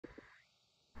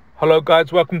Hello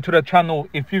guys, welcome to the channel.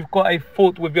 If you've got a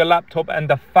fault with your laptop and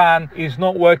the fan is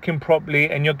not working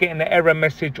properly and you're getting an error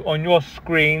message on your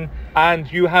screen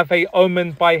and you have a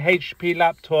Omen by HP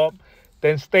laptop,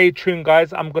 then stay tuned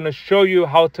guys. I'm going to show you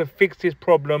how to fix this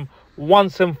problem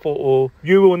once and for all.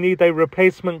 You will need a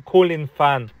replacement cooling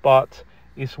fan, but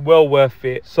it's well worth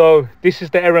it. So this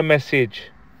is the error message.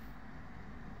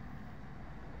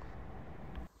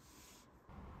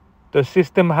 The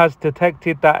system has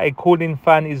detected that a cooling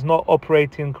fan is not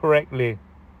operating correctly.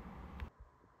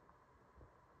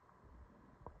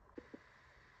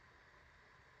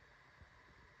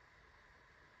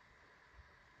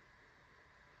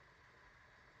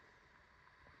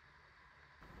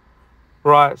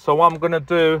 Right, so what I'm going to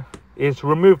do is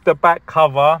remove the back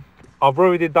cover. I've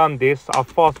already done this. I've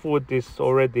fast forwarded this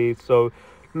already. So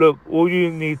look, all you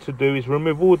need to do is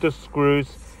remove all the screws,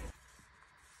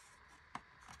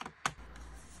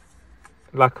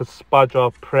 like a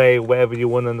spudger, pray, whatever you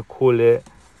want to call it.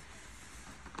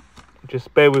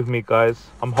 Just bear with me guys.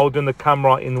 I'm holding the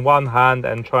camera in one hand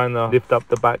and trying to lift up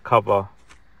the back cover.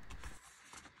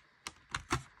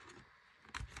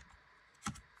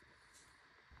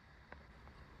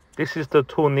 This is the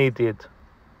tool needed.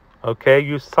 Okay,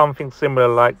 use something similar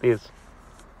like this.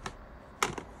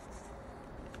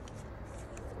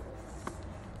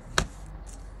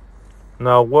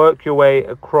 Now work your way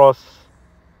across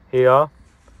here.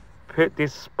 Put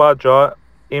this spudger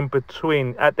in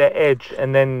between at the edge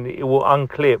and then it will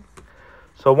unclip.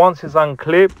 So once it's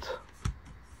unclipped,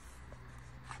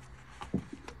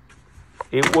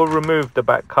 it will remove the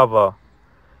back cover.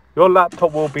 Your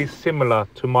laptop will be similar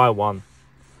to my one.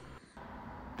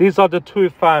 These are the two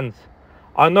fans.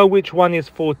 I know which one is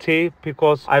faulty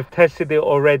because I've tested it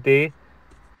already.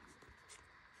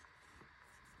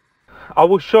 I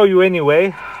will show you anyway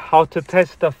how to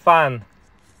test the fan.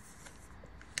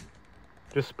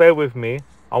 Just bear with me.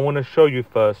 I want to show you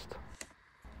first.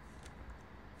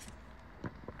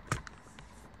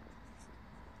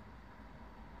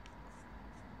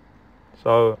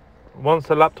 So once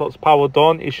the laptop's powered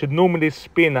on, it should normally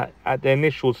spin at the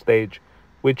initial stage,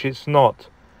 which it's not.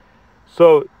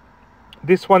 So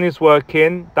this one is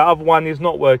working, the other one is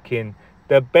not working.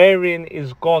 The bearing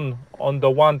is gone on the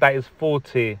one that is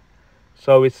faulty,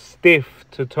 so it's stiff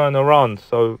to turn around.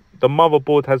 So the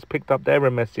motherboard has picked up the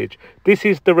error message. This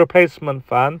is the replacement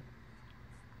fan.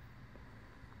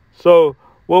 So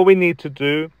what we need to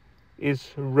do is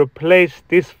replace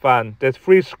this fan. There's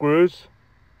 3 screws.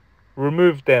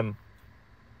 Remove them.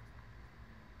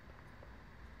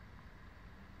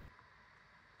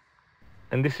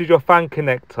 And this is your fan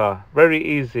connector. Very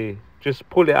easy. Just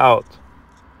pull it out.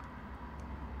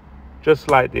 Just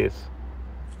like this.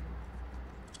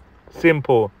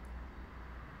 Simple.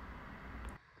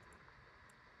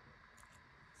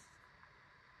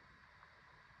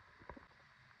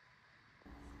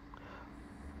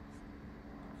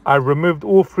 I removed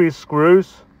all 3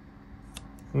 screws.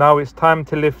 Now it's time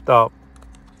to lift up.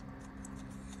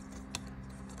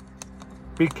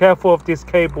 Be careful of this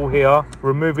cable here.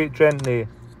 Remove it gently.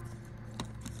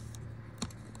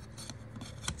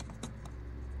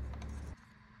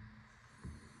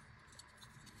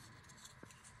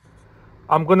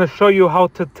 I'm going to show you how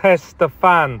to test the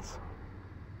fans.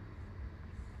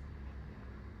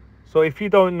 So if you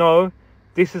don't know,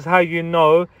 this is how you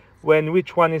know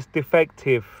which one is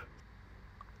defective.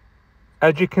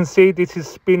 As you can see, this is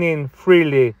spinning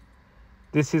freely.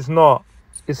 This is not.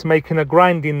 It's making a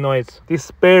grinding noise.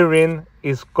 This bearing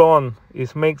is gone.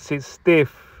 It makes it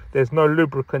stiff. There's no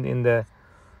lubricant in there.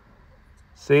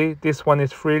 See, this one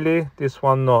is freely, this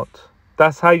one not.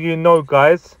 That's how you know,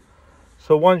 guys.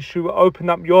 So once you open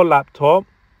up your laptop,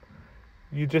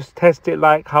 you just test it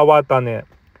like how I done it.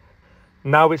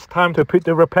 Now it's time to put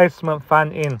the replacement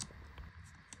fan in.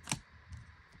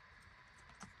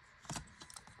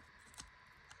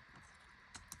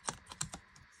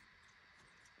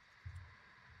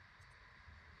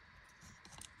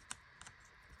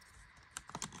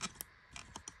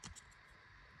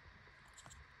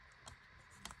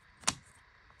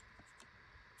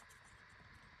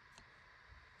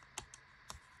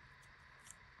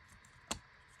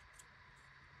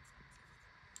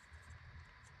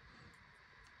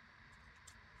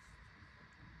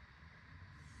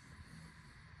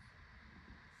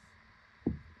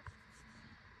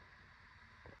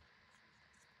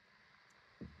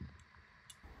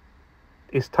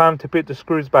 It's time to put the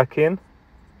screws back in.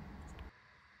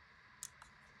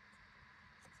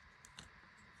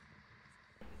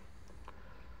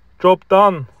 Job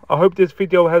done. I hope this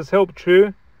video has helped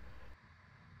you.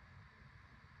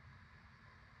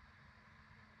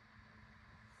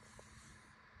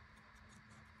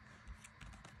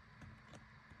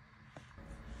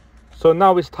 So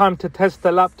now it's time to test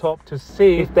the laptop to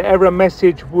see if the error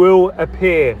message will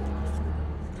appear.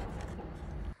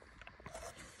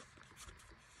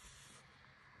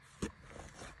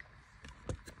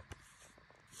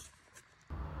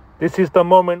 This is the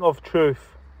moment of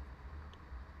truth.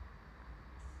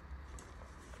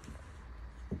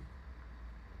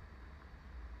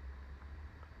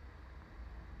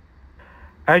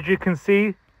 As you can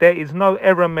see, there is no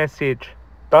error message.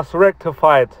 That's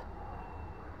rectified.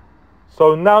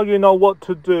 So now you know what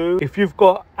to do if you've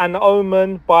got an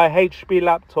Omen by HP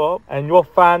laptop and your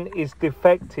fan is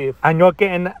defective and you're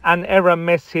getting an error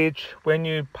message when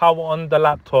you power on the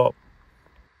laptop.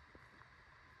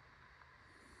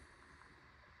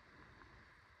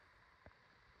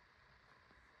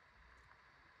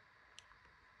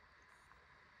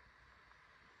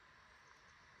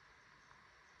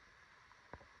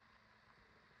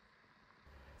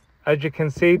 As you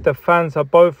can see, the fans are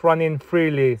both running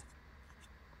freely.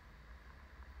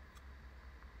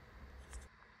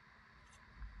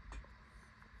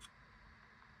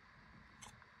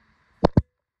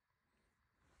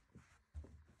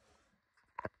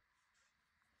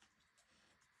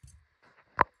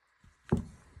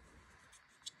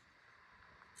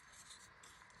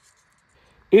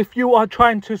 If you are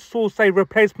trying to source a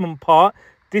replacement part,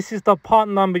 this is the part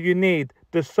number you need.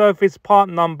 The service part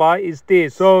number is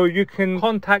this. So you can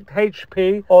contact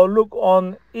HP or look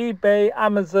on eBay,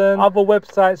 Amazon, other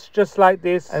websites just like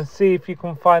this and see if you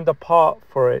can find a part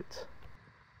for it.